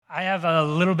I have a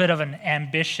little bit of an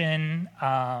ambitious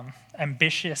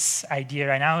idea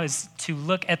right now is to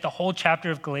look at the whole chapter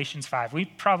of Galatians 5. We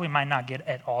probably might not get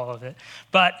at all of it,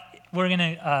 but we're going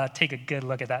to take a good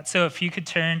look at that. So if you could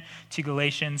turn to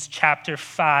Galatians chapter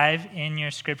 5 in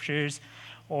your scriptures,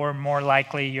 or more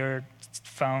likely your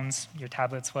phones, your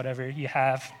tablets, whatever you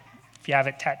have. If you have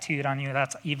it tattooed on you,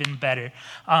 that's even better.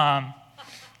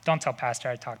 Don't tell Pastor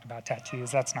I talked about tattoos.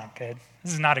 That's not good.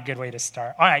 This is not a good way to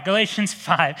start. All right, Galatians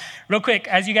 5. Real quick,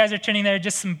 as you guys are turning there,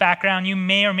 just some background. You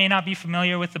may or may not be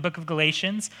familiar with the book of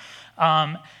Galatians.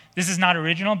 This is not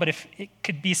original, but if it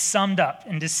could be summed up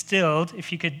and distilled,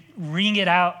 if you could wring it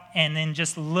out and then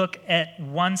just look at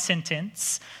one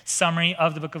sentence summary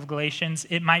of the book of Galatians,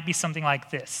 it might be something like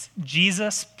this.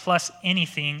 Jesus plus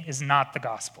anything is not the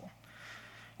gospel.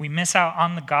 We miss out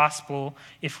on the gospel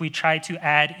if we try to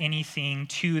add anything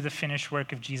to the finished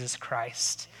work of Jesus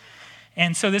Christ.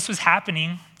 And so this was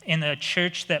happening in the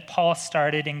church that Paul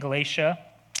started in Galatia.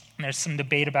 And there's some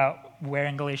debate about where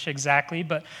in Galatia exactly,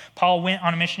 but Paul went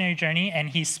on a missionary journey and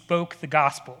he spoke the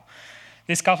gospel.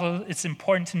 This gospel, it's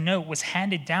important to note, was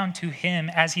handed down to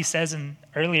him, as he says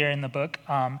earlier in the book,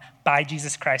 by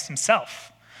Jesus Christ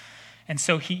himself. And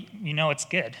so it's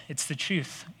good. It's the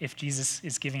truth if Jesus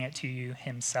is giving it to you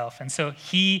himself. And so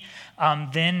he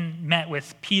then met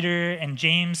with Peter and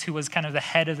James, who was kind of the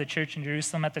head of the church in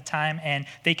Jerusalem at the time, and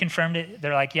they confirmed it.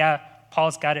 They're like, yeah,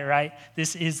 Paul's got it right.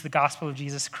 This is the gospel of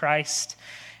Jesus Christ.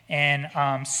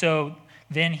 And so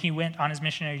then he went on his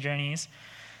missionary journeys,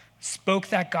 spoke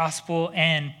that gospel,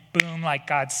 and boom, like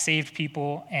God saved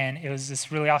people. And it was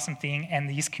this really awesome thing. And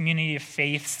these community of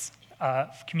faith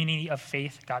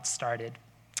got started.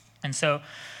 And so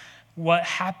what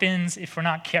happens if we're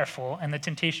not careful, and the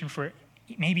temptation for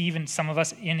maybe even some of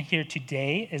us in here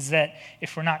today is that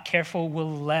if we're not careful, we'll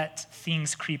let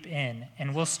things creep in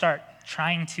and we'll start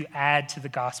trying to add to the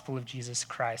gospel of Jesus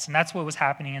Christ. And that's what was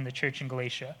happening in the church in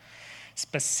Galatia.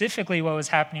 Specifically, what was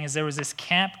happening is there was this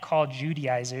camp called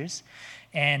Judaizers,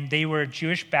 and they were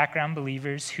Jewish background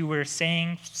believers who were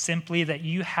saying simply that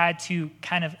you had to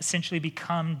kind of essentially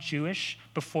become Jewish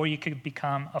before you could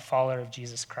become a follower of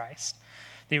Jesus Christ.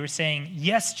 They were saying,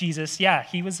 yes, Jesus, yeah,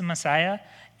 he was the Messiah,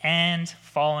 and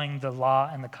following the law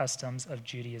and the customs of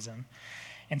Judaism.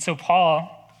 And so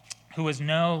Paul, who was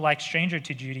no stranger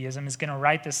to Judaism, is going to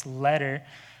write this letter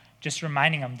just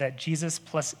reminding them that Jesus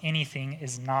plus anything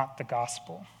is not the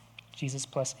gospel. Jesus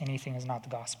plus anything is not the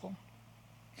gospel.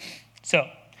 So,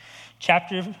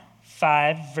 chapter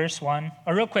 5, verse 1.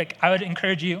 Real quick, I would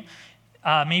encourage you,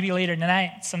 maybe later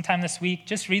tonight, sometime this week,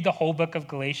 just read the whole book of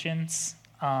Galatians.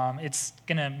 It's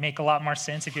going to make a lot more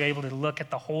sense if you're able to look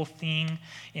at the whole thing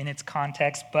in its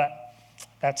context, but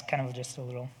that's kind of just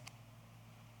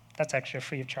that's extra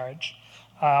free of charge.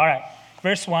 All right,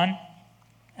 verse 1,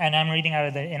 and I'm reading out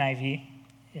of the NIV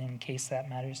in case that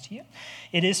matters to you.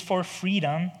 It is for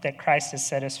freedom that Christ has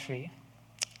set us free.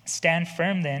 Stand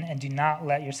firm then, and do not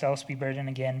let yourselves be burdened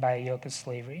again by a yoke of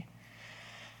slavery.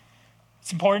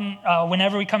 It's important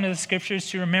whenever we come to the scriptures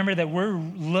to remember that we're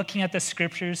looking at the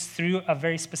scriptures through a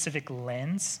very specific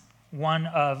lens, one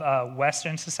of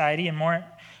Western society and more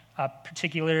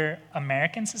particular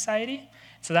American society.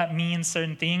 So that means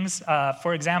certain things.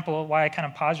 For example, why I kind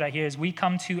of pause right here is we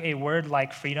come to a word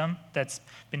like freedom that's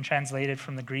been translated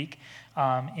from the Greek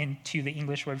into the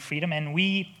English word freedom, and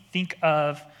we think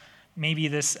of maybe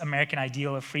this American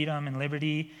ideal of freedom and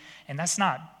liberty, and that's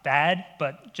not bad,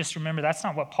 but just remember that's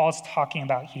not what Paul's talking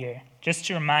about here. Just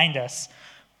to remind us,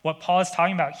 what Paul is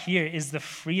talking about here is the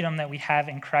freedom that we have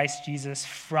in Christ Jesus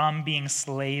from being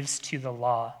slaves to the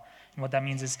law. And what that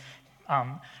means is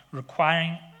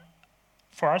requiring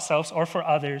for ourselves or for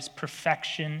others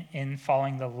perfection in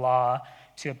following the law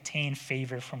to obtain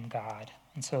favor from God.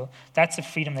 And so that's the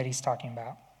freedom that he's talking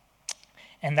about.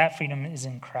 And that freedom is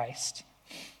in Christ.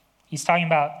 He's talking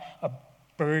about a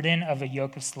burden of a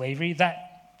yoke of slavery,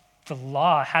 that the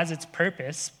law has its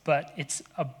purpose, but it's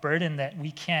a burden that we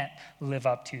can't live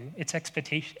up to. Its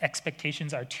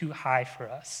expectations are too high for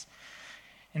us.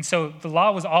 And so the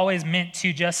law was always meant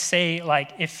to just say,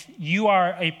 if you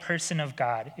are a person of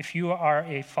God, if you are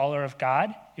a follower of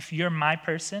God, if you're my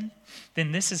person,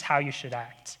 then this is how you should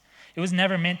act. It was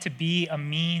never meant to be a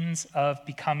means of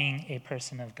becoming a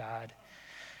person of God.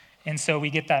 And so we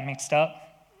get that mixed up.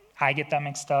 I get that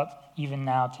mixed up even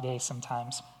now today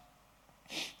sometimes.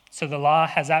 So the law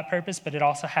has that purpose, but it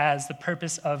also has the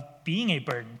purpose of being a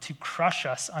burden, to crush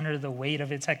us under the weight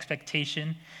of its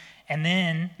expectation, and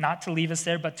then not to leave us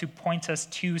there, but to point us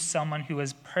to someone who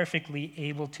is perfectly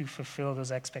able to fulfill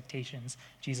those expectations,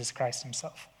 Jesus Christ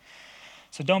himself.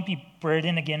 So don't be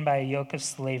burdened again by a yoke of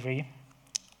slavery.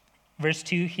 Verse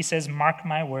 2, he says, "Mark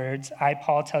my words. I,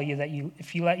 Paul, tell you that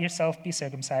if you let yourself be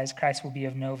circumcised, Christ will be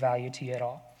of no value to you at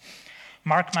all."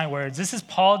 Mark my words. This is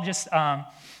Paul just,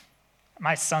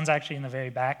 my son's actually in the very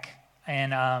back.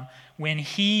 And when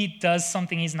he does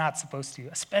something he's not supposed to,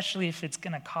 especially if it's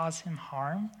going to cause him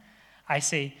harm, I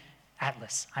say,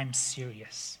 "Atlas, I'm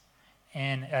serious."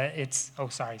 And oh,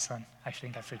 sorry, son. I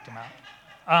think I freaked him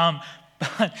out.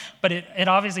 But it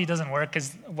obviously doesn't work,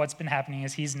 because what's been happening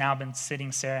is he's now been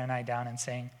sitting Sarah and I down and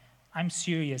saying, "I'm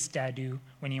serious, Dadu,"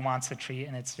 when he wants a treat,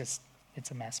 and it's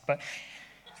a mess. But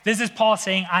this is Paul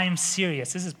saying, "I am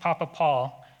serious." This is Papa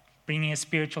Paul bringing his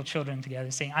spiritual children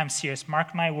together, saying, "I'm serious.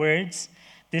 Mark my words.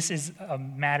 This is a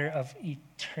matter of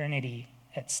eternity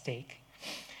at stake."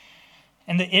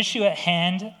 And the issue at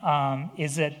hand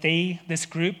is that this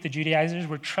group, the Judaizers,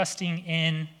 were trusting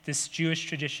in this Jewish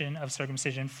tradition of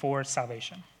circumcision for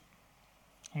salvation.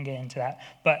 I'll get into that.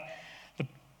 But the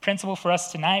principle for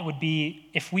us tonight would be,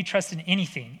 if we trust in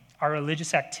anything, our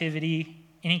religious activity,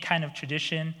 any kind of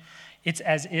tradition, it's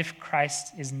as if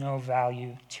Christ is no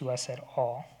value to us at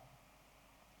all.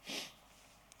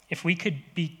 If we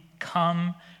could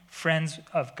become friends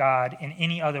of God in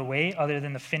any other way other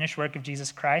than the finished work of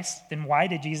Jesus Christ, then why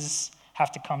did Jesus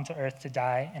have to come to earth to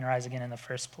die and rise again in the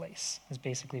first place? Is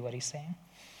basically what he's saying.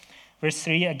 Verse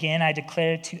 3, "Again, I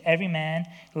declare to every man,"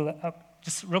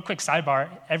 just real quick sidebar,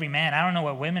 every man, I don't know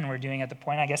what women were doing at the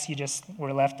point, I guess you just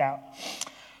were left out.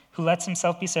 "Who lets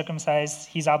himself be circumcised,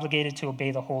 he's obligated to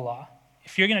obey the whole law."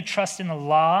 If you're going to trust in the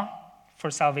law for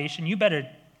salvation, you better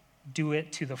do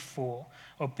it to the full.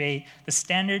 Obey. The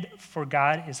standard for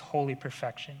God is holy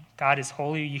perfection. God is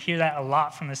holy. You hear that a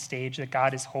lot from the stage, that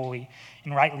God is holy,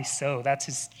 and rightly so. That's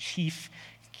his chief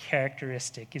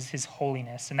characteristic, is his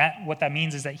holiness. And what that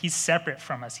means is that he's separate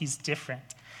from us. He's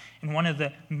different. And one of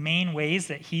the main ways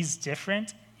that he's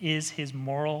different is his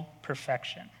moral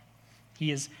perfection.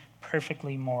 He is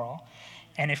perfectly moral.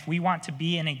 And if we want to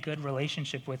be in a good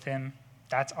relationship with him,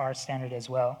 that's our standard as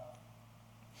well.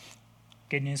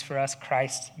 Good news for us,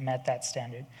 Christ met that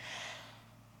standard.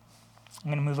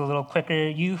 I'm going to move a little quicker.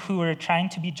 You who are trying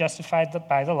to be justified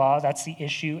by the law, that's the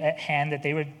issue at hand, that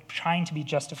they were trying to be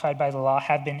justified by the law,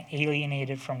 have been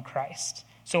alienated from Christ.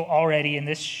 So already in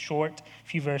this short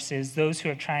few verses, those who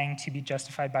are trying to be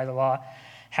justified by the law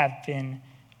have been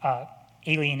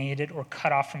alienated or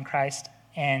cut off from Christ,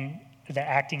 and they're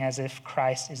acting as if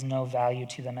Christ is no value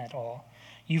to them at all.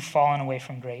 You've fallen away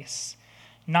from grace.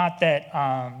 Not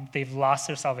that they've lost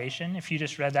their salvation. If you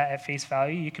just read that at face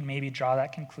value, you could maybe draw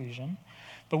that conclusion.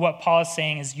 But what Paul is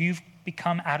saying is you've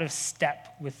become out of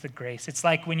step with the grace. It's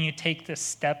like when you take the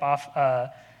step off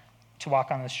to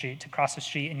walk on the street, to cross the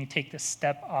street, and you take the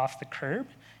step off the curb,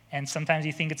 and sometimes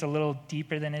you think it's a little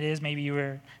deeper than it is. Maybe you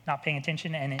were not paying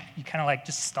attention, and you kind of like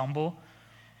just stumble.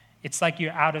 It's like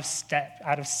you're out of step,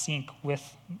 out of sync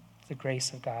with the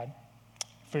grace of God.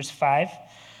 Verse 5,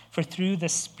 "For through the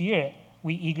Spirit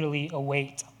we eagerly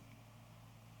await,"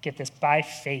 get this, "by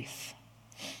faith."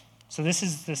 So this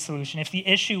is the solution. If the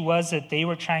issue was that they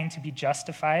were trying to be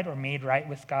justified or made right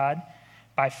with God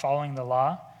by following the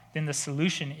law, then the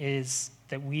solution is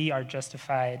that we are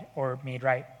justified or made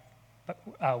right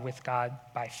with God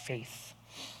by faith,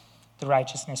 the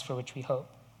righteousness for which we hope.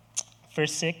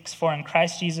 Verse 6, "For in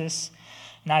Christ Jesus,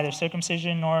 neither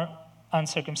circumcision nor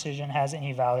uncircumcision has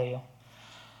any value."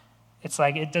 It's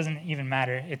like it doesn't even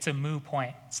matter. It's a moo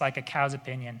point. It's like a cow's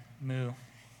opinion. Moo.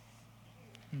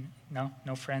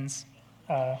 No friends,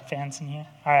 fans in here?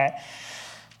 All right.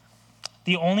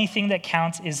 The only thing that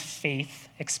counts is faith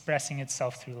expressing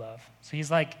itself through love. So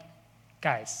he's like,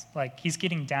 guys, like he's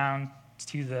getting down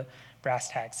to the brass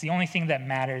tacks. The only thing that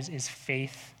matters is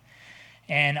faith.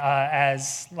 And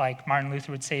as like Martin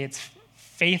Luther would say, it's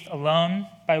faith alone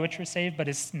by which we're saved, but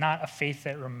it's not a faith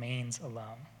that remains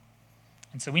alone.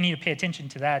 And so we need to pay attention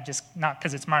to that, just not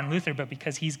because it's Martin Luther, but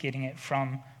because he's getting it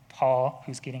from Paul,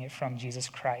 who's getting it from Jesus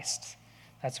Christ.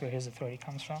 That's where his authority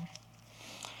comes from.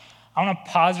 I want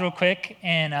to pause real quick,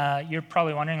 and you're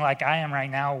probably wondering, like I am right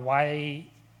now, why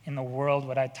in the world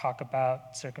would I talk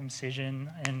about circumcision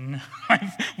in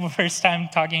my first time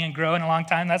talking and grow in a long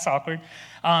time? That's awkward.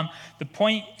 The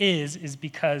point is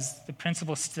because the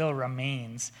principle still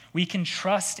remains. We can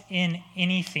trust in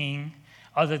anything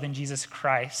other than Jesus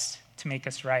Christ to make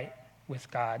us right with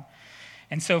God.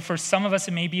 And so for some of us,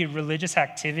 it may be a religious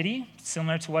activity,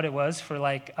 similar to what it was for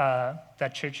like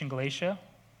that church in Galatia.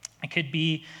 It could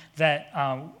be that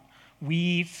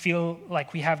we feel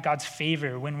like we have God's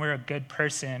favor when we're a good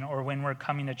person, or when we're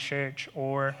coming to church,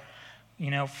 or,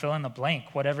 fill in the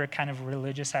blank, whatever kind of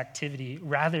religious activity,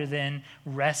 rather than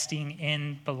resting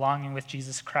in belonging with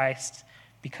Jesus Christ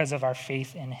because of our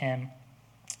faith in him.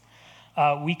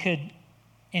 We could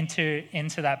enter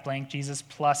into that blank, Jesus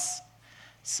plus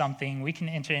something. We can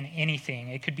enter in anything.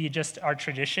 It could be just our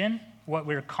tradition, what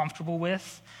we're comfortable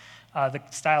with, the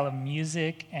style of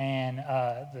music, and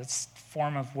the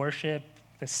form of worship,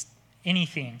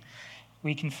 anything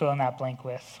we can fill in that blank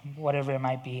with, whatever it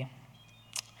might be.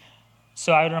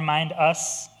 So I would remind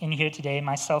us in here today,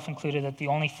 myself included, that the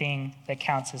only thing that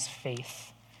counts is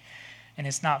faith. And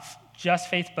it's not just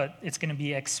faith, but it's going to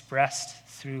be expressed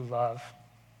through love.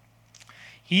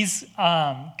 He's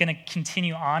going to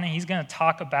continue on, and he's going to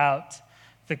talk about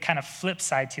the kind of flip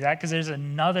side to that, because there's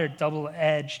another double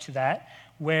edge to that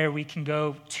where we can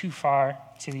go too far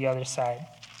to the other side.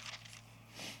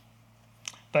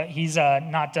 But he's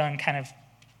not done kind of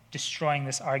destroying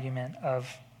this argument of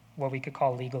what we could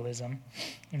call legalism.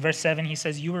 In verse 7, he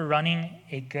says, "You were running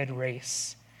a good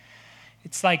race."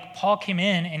 It's like Paul came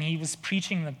in and he was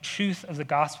preaching the truth of the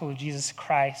gospel of Jesus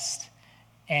Christ,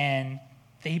 and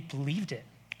they believed it.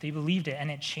 They believed it,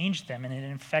 and it changed them, and it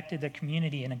infected their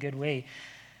community in a good way.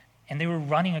 And they were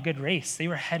running a good race. They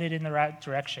were headed in the right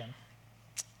direction.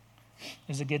 It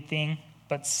was a good thing,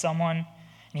 but someone,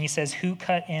 and he says, "Who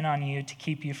cut in on you to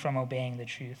keep you from obeying the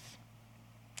truth?"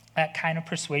 That kind of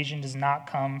persuasion does not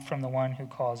come from the one who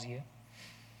calls you.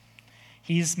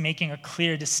 He's making a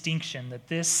clear distinction that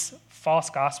this false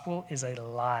gospel is a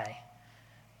lie,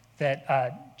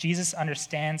 that Jesus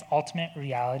understands ultimate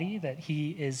reality, that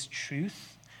he is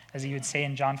truth, as he would say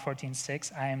in John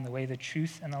 14:6, "I am the way, the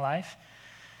truth, and the life."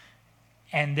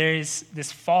 And there is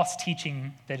this false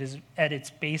teaching that is at its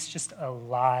base just a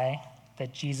lie,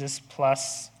 that Jesus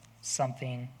plus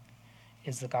something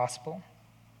is the gospel.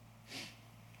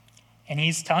 And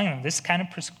he's telling them this kind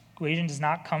of persuasion does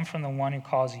not come from the one who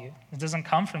calls you. It doesn't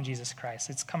come from Jesus Christ.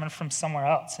 It's coming from somewhere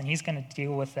else, and he's going to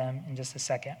deal with them in just a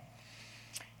second.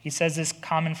 He says this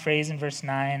common phrase in verse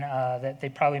 9 that they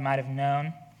probably might have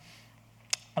known: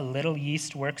 "A little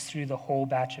yeast works through the whole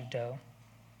batch of dough."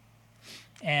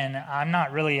 And I'm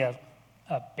not really a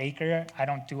baker. I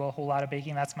don't do a whole lot of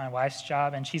baking. That's my wife's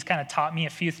job, and she's kind of taught me a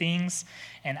few things,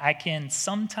 and I can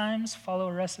sometimes follow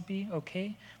a recipe,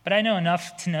 okay? But I know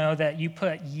enough to know that you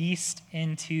put yeast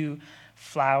into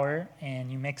flour, and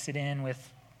you mix it in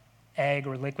with egg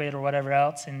or liquid or whatever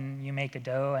else, and you make a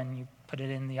dough, and you put it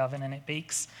in the oven, and it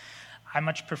bakes. I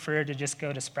much prefer to just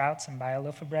go to Sprouts and buy a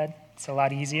loaf of bread. It's a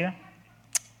lot easier.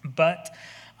 But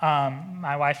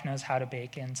my wife knows how to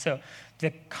bake. And so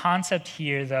the concept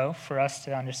here, though, for us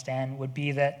to understand would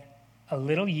be that a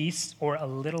little yeast or a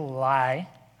little lie,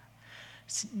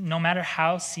 no matter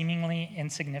how seemingly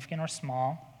insignificant or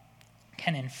small,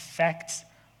 can infect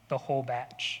the whole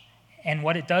batch. And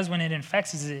what it does when it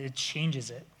infects is it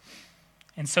changes it.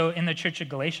 And so in the church of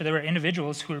Galatia, there were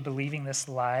individuals who were believing this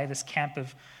lie. This camp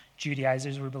of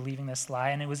Judaizers were believing this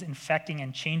lie, and it was infecting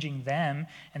and changing them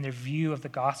and their view of the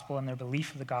gospel and their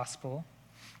belief of the gospel,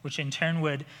 which in turn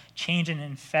would change and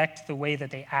infect the way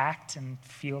that they act and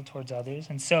feel towards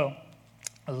others. And so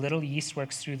a little yeast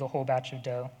works through the whole batch of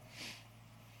dough.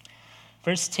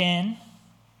 Verse 10,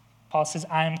 Paul says,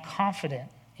 "I am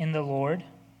confident in the Lord."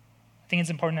 I think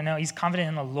it's important to know he's confident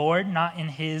in the Lord, not in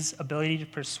his ability to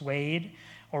persuade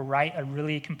or write a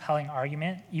really compelling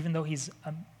argument, even though he's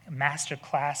a master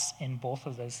class in both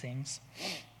of those things.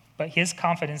 But his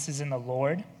confidence is in the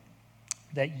Lord,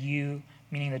 that you,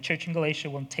 meaning the church in Galatia,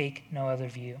 will take no other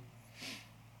view.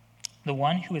 The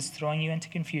one who is throwing you into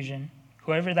confusion,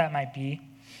 whoever that might be,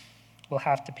 will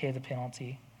have to pay the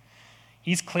penalty.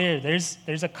 He's clear.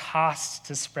 There's a cost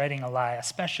to spreading a lie,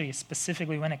 especially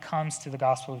specifically when it comes to the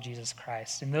gospel of Jesus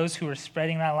Christ. And those who are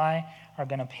spreading that lie are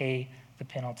going to pay the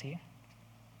penalty.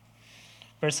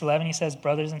 Verse 11, he says,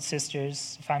 "Brothers and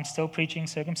sisters, if I'm still preaching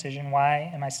circumcision,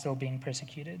 why am I still being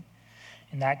persecuted?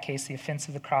 In that case, the offense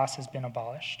of the cross has been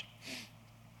abolished."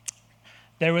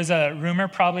 There was a rumor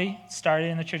probably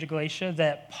started in the church of Galatia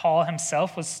that Paul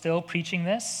himself was still preaching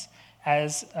this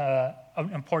as an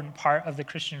important part of the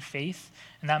Christian faith,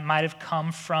 and that might have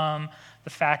come from the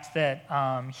fact that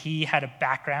he had a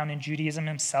background in Judaism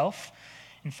himself.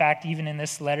 In fact, even in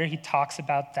this letter, he talks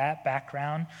about that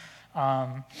background.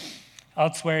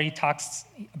 Elsewhere, he talks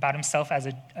about himself as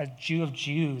a Jew of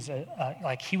Jews,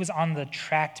 like he was on the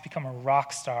track to become a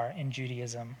rock star in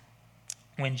Judaism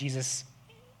when Jesus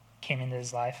came into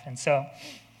his life. And so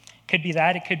it could be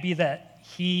that. It could be that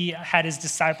he had his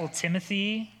disciple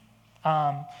Timothy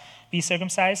be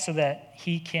circumcised so that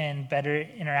he can better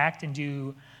interact and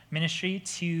do ministry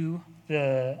to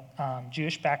the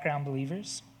Jewish background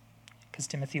believers, because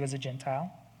Timothy was a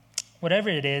Gentile. Whatever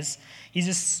it is, he's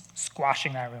just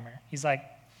squashing that rumor. He's like,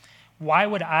 why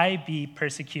would I be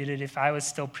persecuted if I was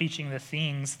still preaching the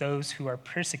things those who are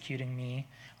persecuting me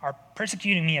are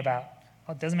persecuting me about?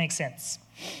 Well, it doesn't make sense.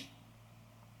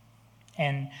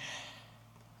 And,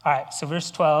 all right, so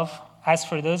verse 12, as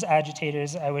for those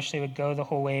agitators, I wish they would go the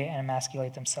whole way and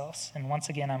emasculate themselves. And once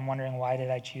again, I'm wondering, why did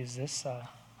I choose this to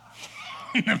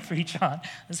preach on?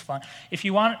 This is fun. If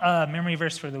you want a memory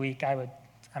verse for the week,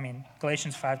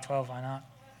 Galatians 5:12, why not?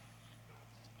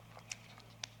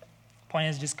 Point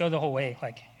is, just go the whole way. All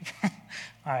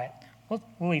right, we'll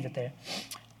leave it there.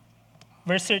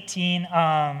 Verse 13 is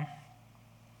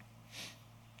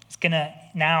going to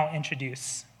now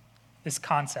introduce this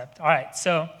concept. All right,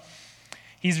 so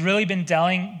he's really been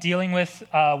dealing with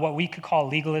what we could call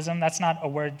legalism. That's not a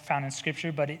word found in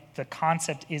Scripture, but the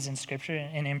concept is in Scripture,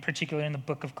 and in particular in the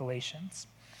book of Galatians.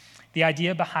 The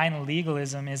idea behind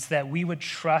legalism is that we would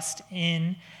trust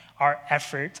in our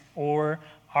effort or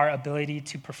our ability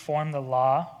to perform the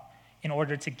law in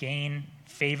order to gain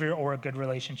favor or a good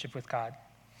relationship with God.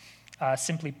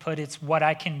 Simply put, it's what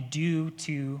I can do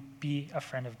to be a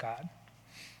friend of God.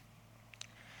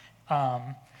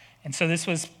 And so this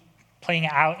was playing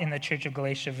out in the church of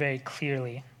Galatia very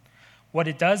clearly. What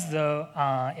it does, though,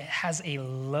 it has a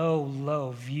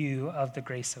low view of the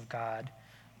grace of God.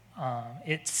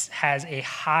 It has a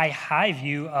high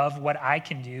view of what I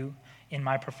can do in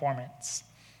my performance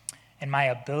and my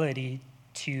ability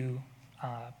to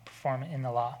perform in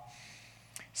the law.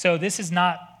 So this is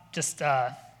not just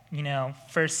a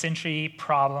first century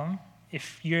problem.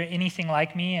 If you're anything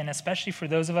like me, and especially for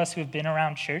those of us who have been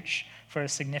around church for a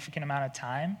significant amount of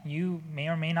time, you may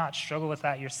or may not struggle with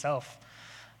that yourself.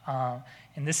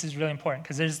 And this is really important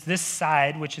because there's this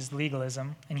side, which is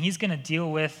legalism, and he's going to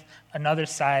deal with another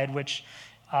side, which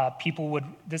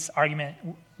this argument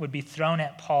would be thrown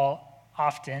at Paul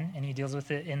often, and he deals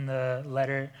with it in the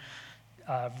letter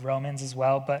of Romans as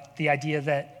well. But the idea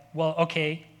that, well,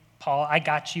 okay, Paul, I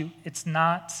got you. It's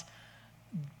not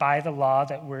by the law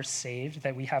that we're saved,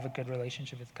 that we have a good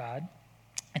relationship with God.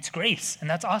 It's grace, and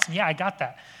that's awesome. Yeah, I got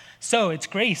that. So it's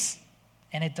grace,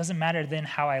 and it doesn't matter then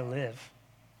how I live.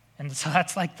 And so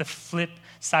that's like the flip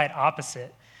side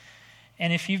opposite.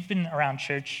 And if you've been around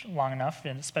church long enough,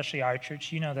 and especially our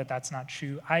church, you know that that's not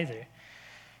true either.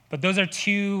 But those are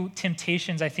two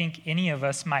temptations I think any of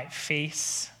us might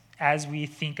face as we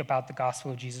think about the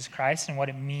gospel of Jesus Christ and what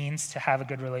it means to have a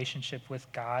good relationship with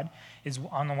God. Is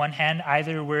on the one hand,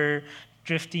 either we're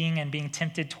drifting and being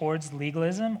tempted towards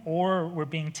legalism, or we're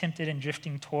being tempted and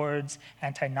drifting towards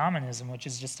antinomianism, which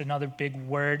is just another big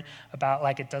word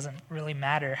about it doesn't really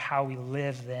matter how we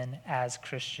live then as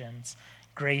Christians.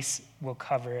 Grace will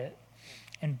cover it.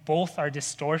 And both are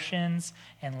distortions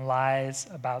and lies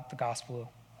about the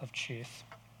gospel of truth.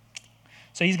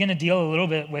 So he's going to deal a little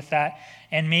bit with that.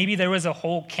 And maybe there was a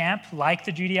whole camp like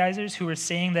the Judaizers who were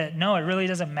saying that, no, it really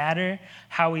doesn't matter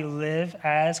how we live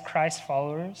as Christ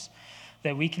followers,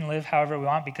 that we can live however we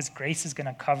want because grace is going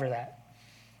to cover that.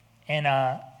 And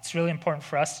it's really important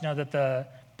for us to know that the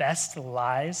best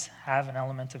lies have an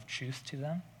element of truth to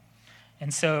them.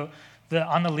 And so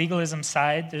on the legalism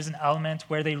side, there's an element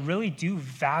where they really do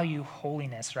value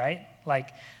holiness, right?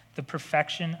 The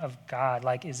perfection of God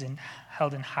is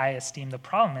held in high esteem. The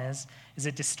problem is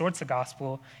it distorts the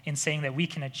gospel in saying that we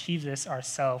can achieve this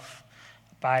ourselves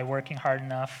by working hard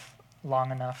enough,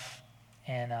 long enough,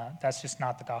 and that's just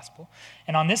not the gospel.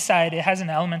 And on this side, it has an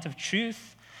element of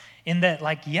truth in that,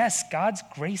 yes, God's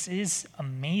grace is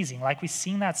amazing. We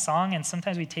sing that song, and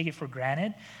sometimes we take it for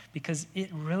granted because it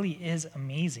really is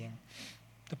amazing.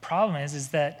 The problem is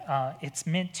that it's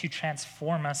meant to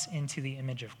transform us into the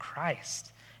image of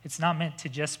Christ. It's not meant to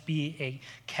just be a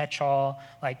catch-all,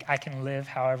 I can live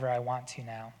however I want to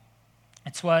now.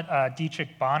 It's what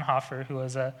Dietrich Bonhoeffer, who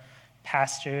was a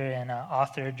pastor and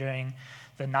author during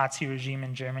the Nazi regime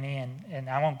in Germany, and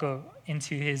I won't go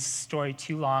into his story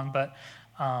too long, but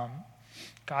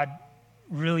God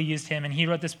really used him, and he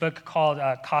wrote this book called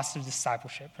Cost of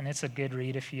Discipleship, and it's a good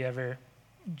read if you ever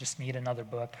just need another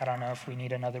book. I don't know if we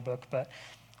need another book, but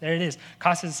there it is,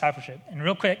 Cost of Discipleship. And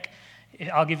real quick,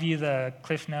 I'll give you the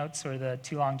Cliff Notes or the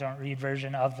too long don't read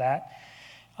version of that.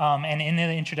 And in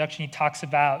the introduction, he talks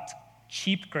about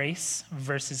cheap grace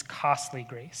versus costly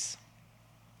grace.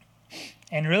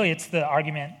 And really, it's the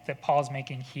argument that Paul's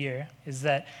making here, is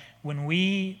that when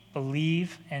we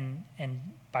believe, and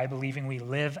by believing we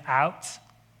live out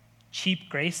cheap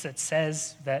grace that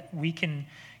says that we can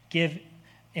give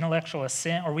intellectual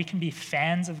assent, or we can be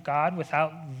fans of God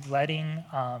without letting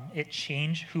it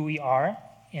change who we are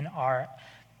in our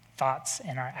thoughts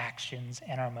and our actions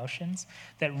and our emotions,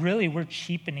 that really we're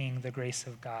cheapening the grace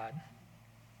of God.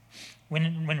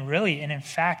 When really, and in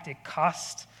fact, it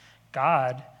cost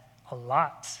God a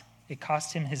lot. It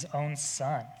cost him his own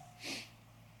son.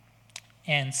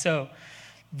 And so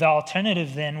the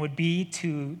alternative then would be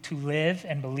to live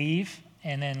and believe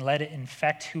and then let it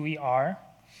infect who we are.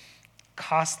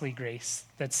 Costly grace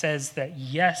that says that,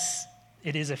 yes,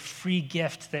 it is a free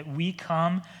gift that we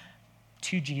come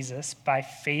to Jesus by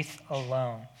faith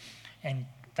alone. And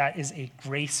that is a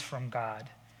grace from God,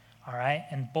 all right?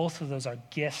 And both of those are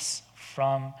gifts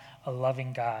from a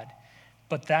loving God.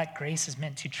 But that grace is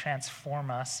meant to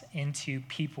transform us into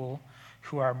people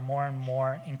who are more and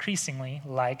more increasingly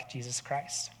like Jesus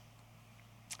Christ.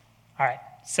 All right,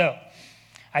 so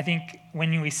I think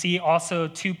when we see also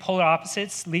two polar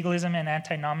opposites, legalism and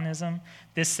antinomianism,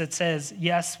 this that says,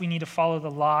 yes, we need to follow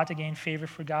the law to gain favor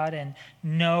for God, and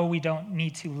no, we don't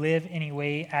need to live any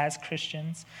way as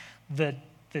Christians. The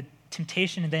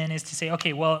temptation then is to say,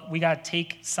 okay, well, we got to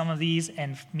take some of these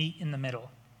and meet in the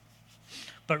middle.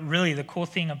 But really, the cool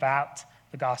thing about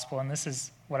the gospel, and this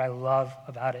is what I love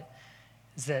about it,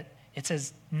 is that it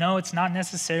says, no, it's not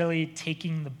necessarily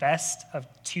taking the best of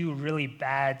two really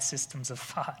bad systems of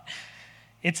thought.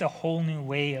 It's a whole new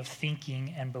way of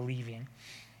thinking and believing.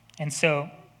 And so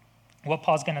what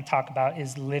Paul's going to talk about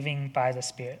is living by the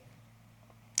Spirit.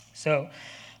 So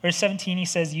verse 17, he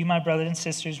says, you, my brothers and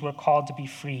sisters, were called to be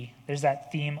free. There's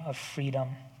that theme of freedom.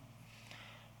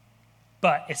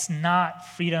 But it's not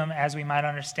freedom as we might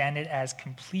understand it as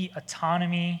complete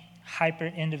autonomy,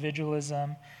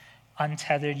 hyper-individualism,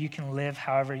 untethered, you can live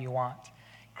however you want.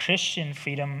 Christian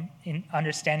freedom, in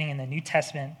understanding in the New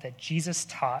Testament that Jesus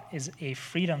taught, is a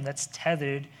freedom that's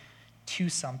tethered to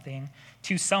something,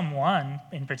 to someone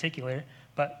in particular,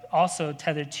 but also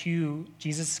tethered to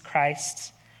Jesus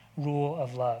Christ's rule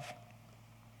of love.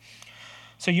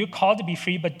 So you're called to be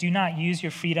free, but do not use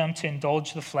your freedom to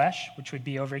indulge the flesh, which would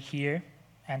be over here,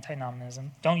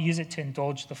 antinomianism. Don't use it to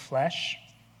indulge the flesh.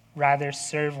 Rather,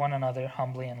 serve one another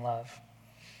humbly in love.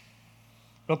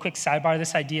 Real quick sidebar,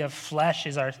 this idea of flesh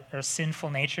is our sinful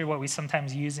nature, what we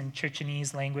sometimes use in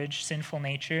churchanese language, sinful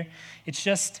nature. It's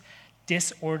just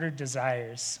disordered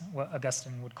desires, what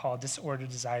Augustine would call disordered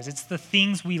desires. It's the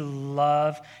things we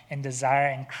love and desire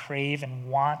and crave and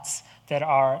want that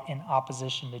are in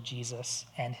opposition to Jesus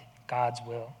and God's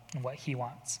will and what he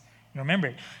wants. And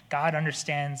remember, God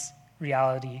understands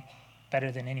reality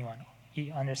better than anyone.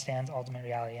 He understands ultimate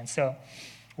reality. And so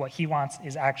what he wants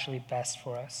is actually best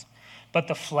for us. But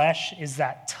the flesh is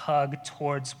that tug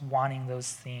towards wanting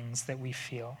those things that we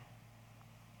feel.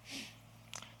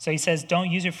 So he says,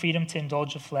 don't use your freedom to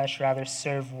indulge the flesh, rather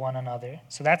serve one another.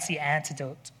 So that's the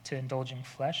antidote to indulging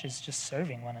flesh, is just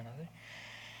serving one another.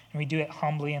 And we do it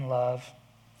humbly in love.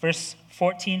 Verse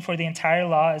 14, for the entire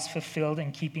law is fulfilled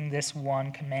in keeping this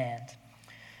one command.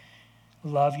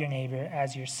 Love your neighbor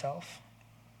as yourself.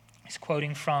 He's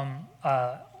quoting from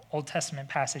an Old Testament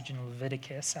passage in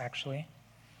Leviticus, actually.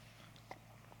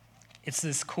 It's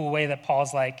this cool way that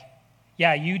Paul's like,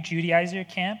 yeah, you Judaizer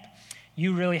camp,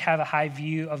 you really have a high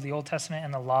view of the Old Testament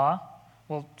and the law.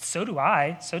 Well, so do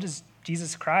I. So does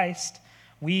Jesus Christ.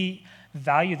 We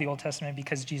value the Old Testament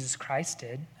because Jesus Christ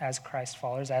did, as Christ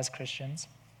followers, as Christians.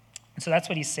 And so that's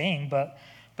what he's saying, but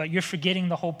you're forgetting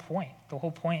the whole point. The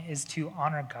whole point is to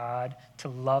honor God, to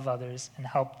love others, and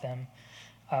help them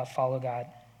follow God.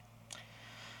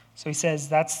 So he says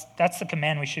that's the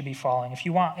command we should be following. If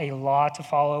you want a law to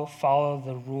follow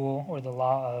the rule or the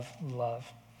law of love.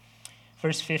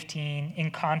 Verse 15,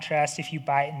 in contrast, if you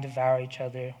bite and devour each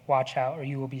other, watch out or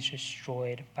you will be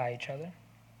destroyed by each other.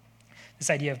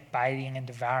 This idea of biting and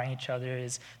devouring each other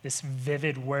is this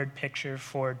vivid word picture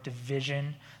for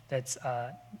division that's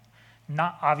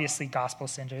not obviously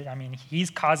gospel-centered. I mean, he's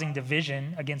causing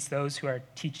division against those who are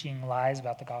teaching lies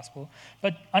about the gospel,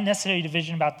 but unnecessary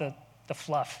division about the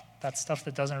fluff, that stuff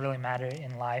that doesn't really matter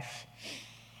in life.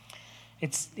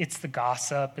 It's the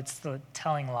gossip, it's the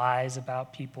telling lies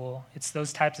about people, it's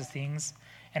those types of things.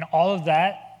 And all of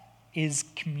that is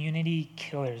community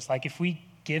killers. Like if we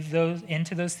give those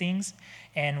into those things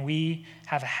and we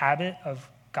have a habit of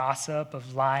gossip,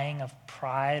 of lying, of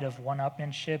pride, of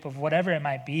one-upmanship, of whatever it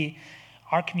might be,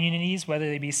 our communities, whether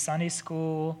they be Sunday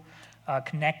school,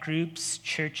 connect groups,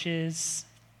 churches,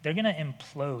 they're going to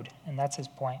implode, and that's his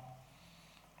point.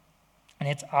 And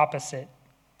it's opposite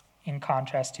in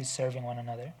contrast to serving one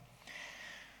another.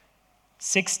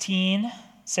 16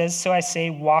 says, so I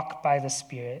say, walk by the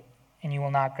Spirit, and you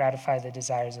will not gratify the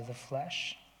desires of the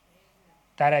flesh.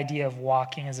 That idea of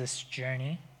walking is this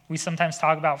journey. We sometimes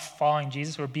talk about following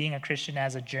Jesus or being a Christian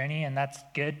as a journey, and that's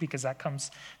good because that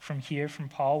comes from here, from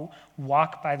Paul.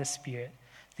 Walk by the Spirit.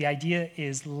 The idea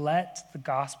is let the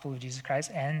gospel of Jesus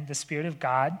Christ and the Spirit of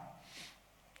God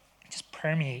just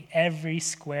permeate every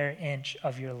square inch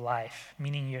of your life,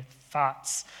 meaning your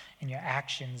thoughts and your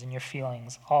actions and your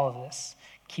feelings, all of this.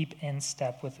 Keep in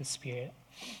step with the Spirit.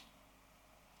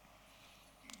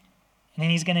 And then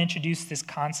he's going to introduce this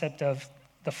concept of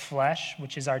the flesh,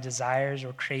 which is our desires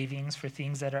or cravings for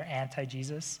things that are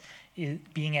anti-Jesus,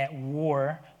 being at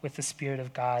war with the Spirit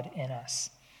of God in us.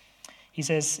 He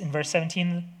says in verse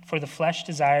 17, "For the flesh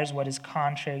desires what is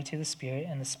contrary to the Spirit,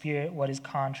 and the Spirit what is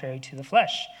contrary to the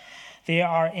flesh. They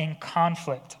are in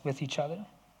conflict with each other,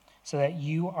 so that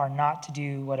you are not to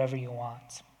do whatever you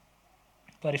want.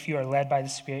 But if you are led by the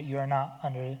Spirit, you are not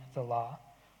under the law."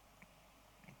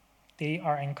 They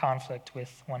are in conflict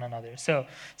with one another. So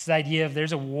it's the idea of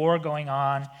there's a war going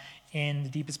on in the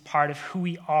deepest part of who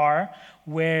we are,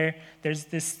 where there's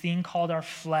this thing called our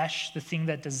flesh, the thing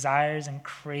that desires and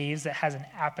craves, that has an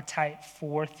appetite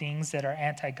for things that are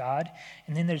anti-God.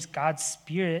 And then there's God's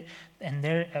Spirit, and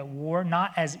they're at war,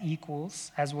 not as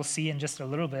equals, as we'll see in just a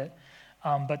little bit,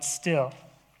 but still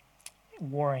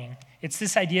warring. It's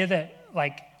this idea that,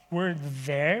 like, we're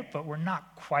there, but we're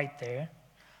not quite there.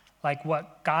 Like,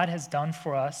 what God has done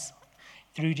for us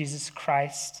through Jesus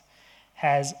Christ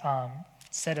has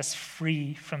set us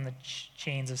free from the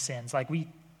chains of sins. Like, we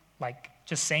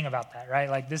just sang about that, right?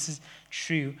 Like, this is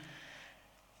true.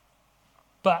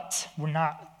 But we're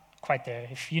not quite there.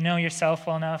 If you know yourself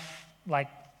well enough, like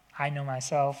I know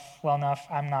myself well enough,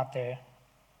 I'm not there.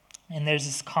 And there's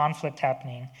this conflict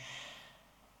happening.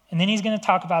 And then he's going to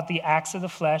talk about the acts of the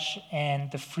flesh and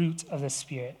the fruit of the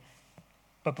Spirit.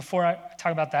 But before I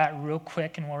talk about that real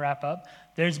quick and we'll wrap up,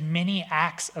 there's many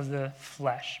acts of the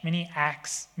flesh, many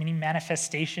acts, many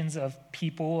manifestations of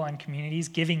people and communities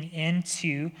giving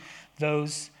into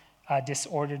those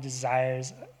disordered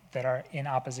desires that are in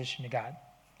opposition to God.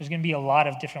 There's going to be a lot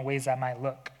of different ways that might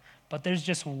look, but there's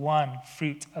just one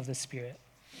fruit of the Spirit.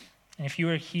 And if you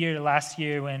were here last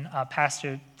year when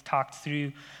Pastor talked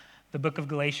through the book of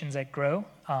Galatians at Grow,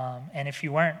 and if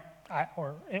you weren't,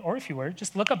 or if you were,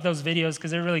 just look up those videos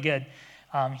because they're really good.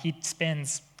 He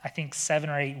spends, I think, 7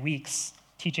 or 8 weeks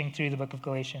teaching through the book of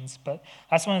Galatians. But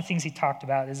that's one of the things he talked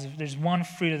about is there's one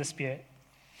fruit of the Spirit,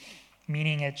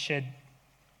 meaning it should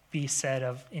be said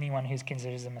of anyone who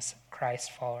considers them a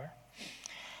Christ follower.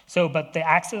 So, but the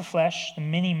acts of the flesh, the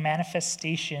many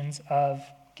manifestations of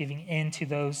giving in to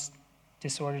those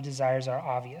disordered desires are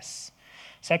obvious.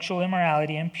 Sexual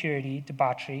immorality, impurity,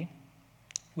 debauchery,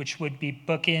 which would be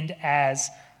bookended as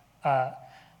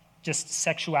just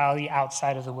sexuality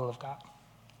outside of the will of God.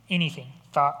 Anything,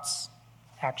 thoughts,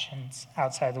 actions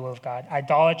outside of the will of God.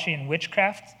 Idolatry and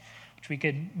witchcraft, which we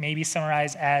could maybe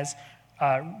summarize as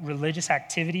religious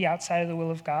activity outside of the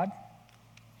will of God.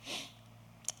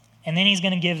 And then he's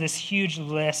going to give this huge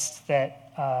list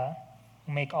that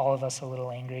will make all of us a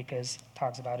little angry because it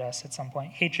talks about us at some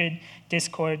point. Hatred,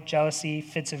 discord, jealousy,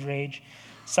 fits of rage,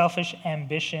 selfish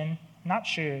ambition. I'm not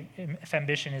sure if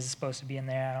ambition is supposed to be in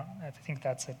there. I think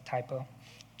that's a typo.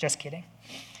 Just kidding.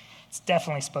 It's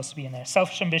definitely supposed to be in there.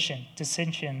 Selfish ambition,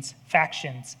 dissensions,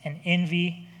 factions, and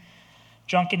envy,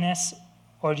 drunkenness,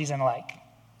 orgies, and the like.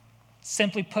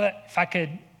 Simply put, if I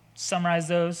could summarize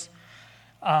those,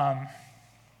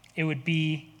 it would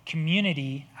be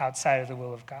community outside of the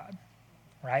will of God,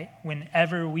 right?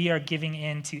 Whenever we are giving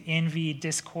in to envy,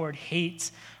 discord,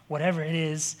 hate, whatever it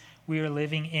is, we are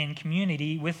living in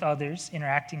community with others,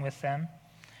 interacting with them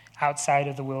outside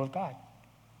of the will of God.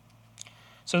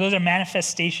 So those are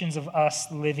manifestations of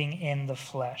us living in the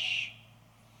flesh.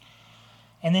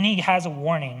 And then he has a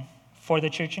warning for the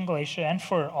church in Galatia and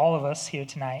for all of us here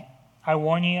tonight. I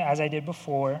warn you, as I did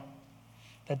before,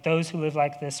 that those who live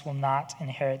like this will not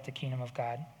inherit the kingdom of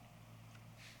God.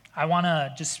 I want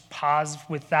to just pause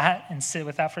with that and sit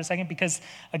with that for a second because,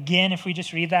 again, if we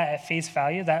just read that at face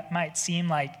value, that might seem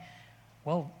like,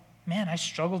 well, man, I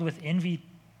struggled with envy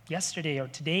yesterday or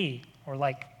today or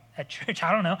like at church,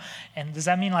 I don't know. And does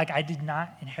that mean like I did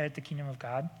not inherit the kingdom of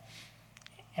God?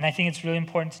 And I think it's really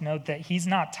important to note that he's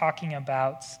not talking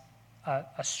about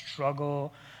a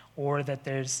struggle or that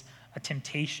there's a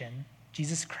temptation.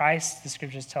 Jesus Christ, the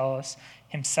scriptures tell us,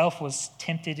 himself was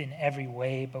tempted in every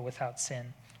way but without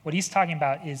sin. What he's talking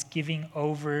about is giving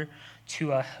over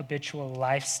to a habitual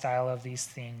lifestyle of these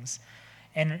things.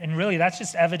 And really, that's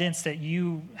just evidence that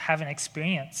you haven't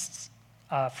experienced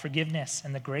forgiveness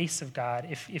and the grace of God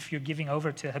if you're giving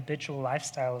over to a habitual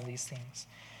lifestyle of these things.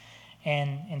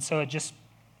 And so it just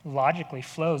logically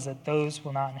flows that those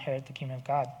will not inherit the kingdom of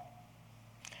God.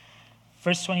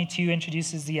 Verse 22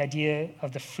 introduces the idea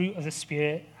of the fruit of the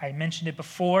Spirit. I mentioned it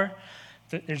before.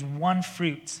 There's one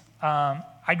fruit.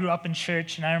 I grew up in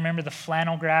church, and I remember the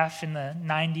flannel graph in the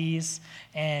 90s,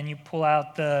 and you pull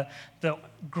out the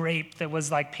grape that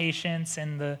was like patience,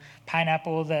 and the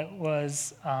pineapple that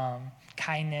was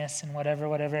kindness, and whatever,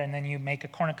 and then you make a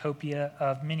cornucopia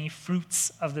of many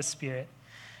fruits of the Spirit.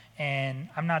 And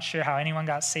I'm not sure how anyone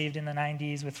got saved in the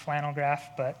 90s with flannel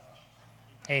graph, but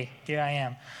hey, here I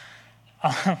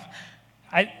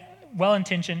am.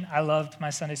 Well-intentioned, I loved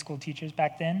my Sunday school teachers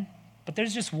back then, but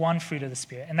there's just one fruit of the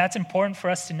Spirit. And that's important for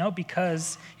us to know,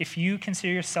 because if you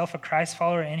consider yourself a Christ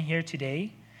follower in here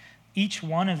today, each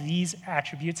one of these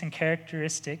attributes and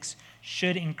characteristics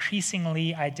should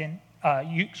increasingly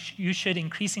you should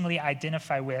increasingly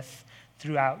identify with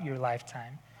throughout your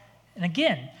lifetime. And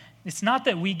again, it's not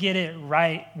that we get it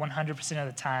right 100% of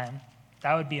the time.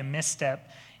 That would be a misstep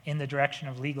in the direction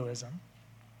of legalism.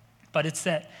 But it's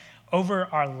that over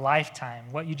our lifetime,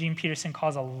 what Eugene Peterson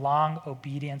calls a long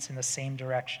obedience in the same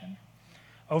direction.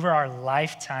 Over our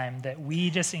lifetime, that we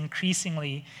just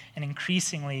increasingly and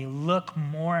increasingly look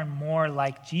more and more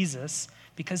like Jesus,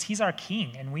 because he's our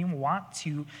king and we want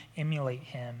to emulate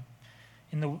him.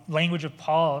 In the language of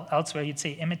Paul elsewhere, he'd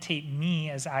say, imitate me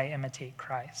as I imitate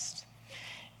Christ.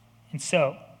 And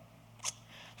so,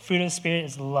 fruit of the Spirit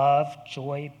is love,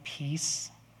 joy,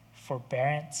 peace,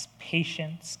 forbearance,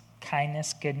 patience,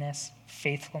 kindness, goodness,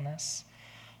 faithfulness,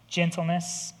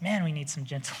 gentleness. Man, we need some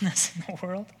gentleness in the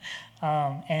world.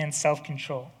 And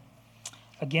self-control.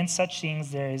 Against such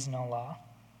things there is no law.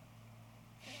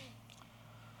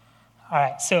 All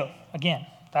right, so again,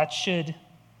 that should,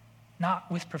 not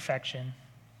with perfection.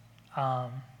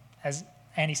 As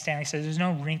Andy Stanley says, there's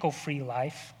no wrinkle-free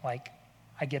life. Like,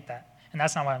 I get that. And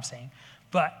that's not what I'm saying.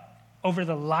 But over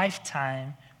the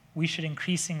lifetime, we should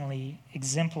increasingly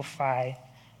exemplify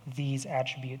these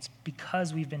attributes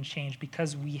because we've been changed,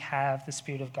 because we have the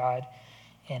Spirit of God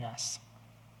in us.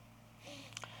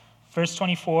 Verse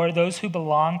 24, those who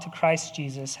belong to Christ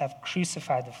Jesus have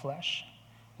crucified the flesh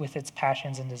with its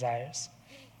passions and desires.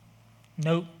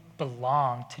 Note,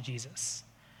 belong to Jesus.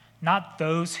 Not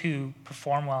those who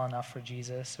perform well enough for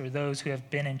Jesus, or those who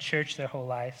have been in church their whole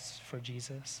lives for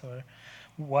Jesus, or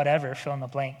whatever, fill in the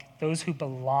blank. Those who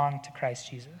belong to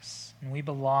Christ Jesus. And we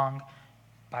belong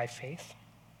by faith.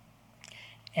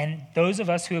 And those of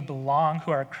us who belong,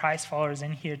 who are Christ followers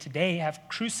in here today, have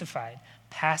crucified,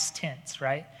 past tense,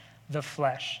 right? The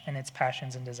flesh and its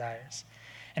passions and desires.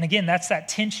 And again, that's that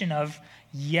tension of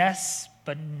yes,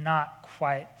 but not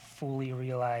quite fully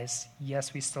realized.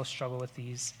 Yes, we still struggle with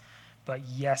these, but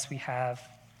yes, we have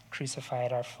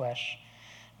crucified our flesh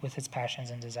with its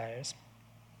passions and desires.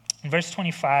 And verse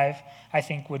 25, I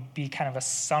think, would be kind of a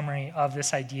summary of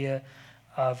this idea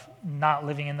of not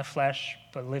living in the flesh,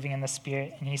 but living in the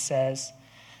Spirit. And he says,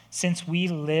 since we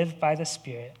live by the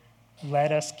Spirit,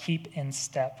 let us keep in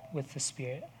step with the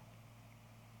Spirit.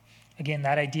 Again,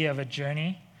 that idea of a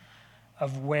journey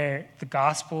of where the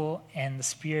gospel and the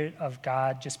Spirit of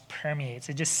God just permeates.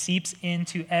 It just seeps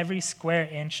into every square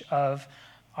inch of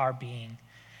our being.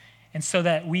 And so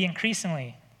that we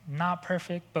increasingly, not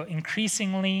perfect, but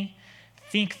increasingly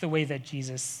think the way that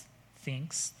Jesus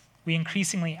thinks. We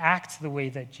increasingly act the way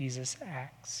that Jesus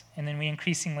acts. And then we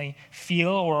increasingly feel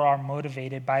or are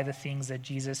motivated by the things that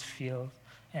Jesus feels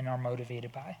and are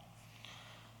motivated by.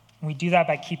 And we do that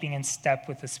by keeping in step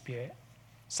with the Spirit.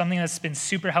 Something that's been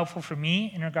super helpful for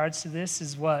me in regards to this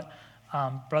is what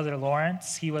Brother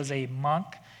Lawrence, he was a monk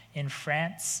in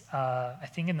France, I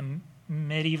think in the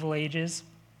medieval ages.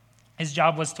 His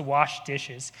job was to wash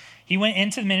dishes. He went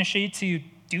into the ministry to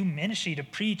do ministry, to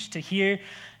preach, to hear,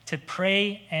 to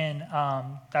pray, and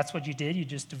that's what you did. You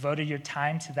just devoted your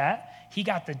time to that. He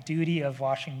got the duty of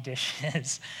washing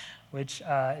dishes, which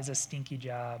is a stinky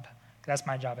job. That's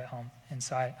my job at home, and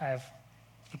so I have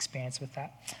experience with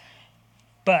that.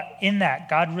 But in that,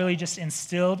 God really just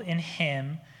instilled in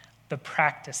him the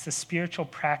practice, the spiritual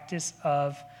practice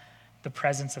of the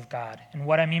presence of God. And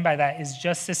what I mean by that is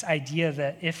just this idea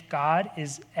that if God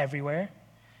is everywhere,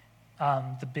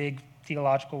 the big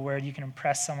theological word you can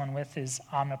impress someone with is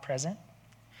omnipresent.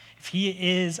 If he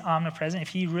is omnipresent, if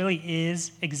he really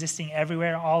is existing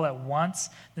everywhere all at once,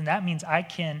 then that means I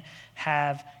can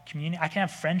have communion, I can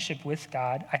have friendship with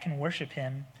God. I can worship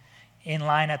him in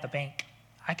line at the bank.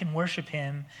 I can worship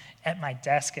him at my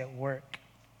desk at work.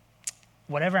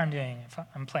 Whatever I'm doing, if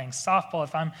I'm playing softball,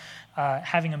 if I'm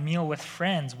having a meal with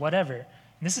friends, whatever.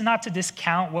 And this is not to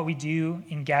discount what we do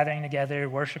in gathering together,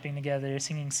 worshiping together,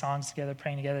 singing songs together,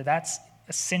 praying together. That's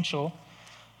essential.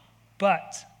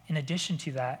 But in addition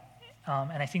to that,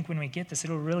 and I think when we get this,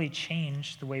 it'll really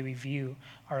change the way we view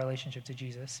our relationship to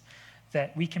Jesus,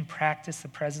 that we can practice the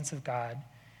presence of God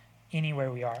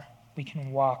anywhere we are. We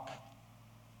can walk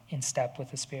in step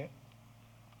with the Spirit.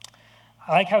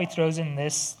 I like how he throws in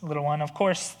this little one. Of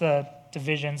course, the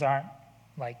divisions aren't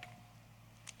like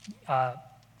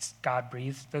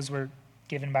God-breathed. Those were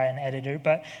given by an editor.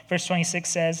 But verse 26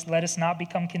 says, let us not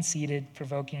become conceited,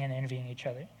 provoking and envying each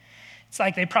other. It's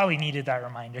like they probably needed that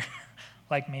reminder.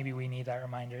 Like maybe we need that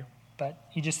reminder. But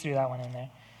he just threw that one in there.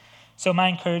 So my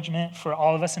encouragement for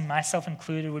all of us, and myself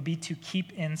included, would be to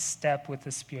keep in step with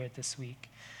the Spirit this week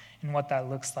and what that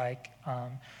looks like.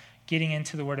 Getting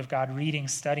into the Word of God, reading,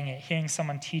 studying it, hearing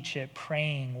someone teach it,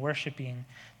 praying, worshiping,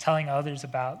 telling others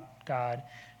about God,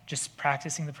 just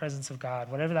practicing the presence of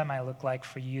God, whatever that might look like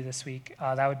for you this week,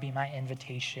 that would be my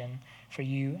invitation for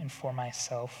you and for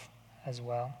myself as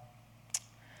well.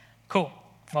 Cool.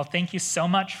 Well, thank you so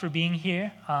much for being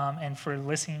here and for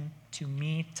listening to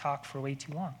me talk for way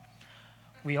too long.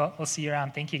 We'll see you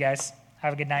around. Thank you, guys.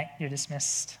 Have a good night. You're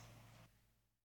dismissed.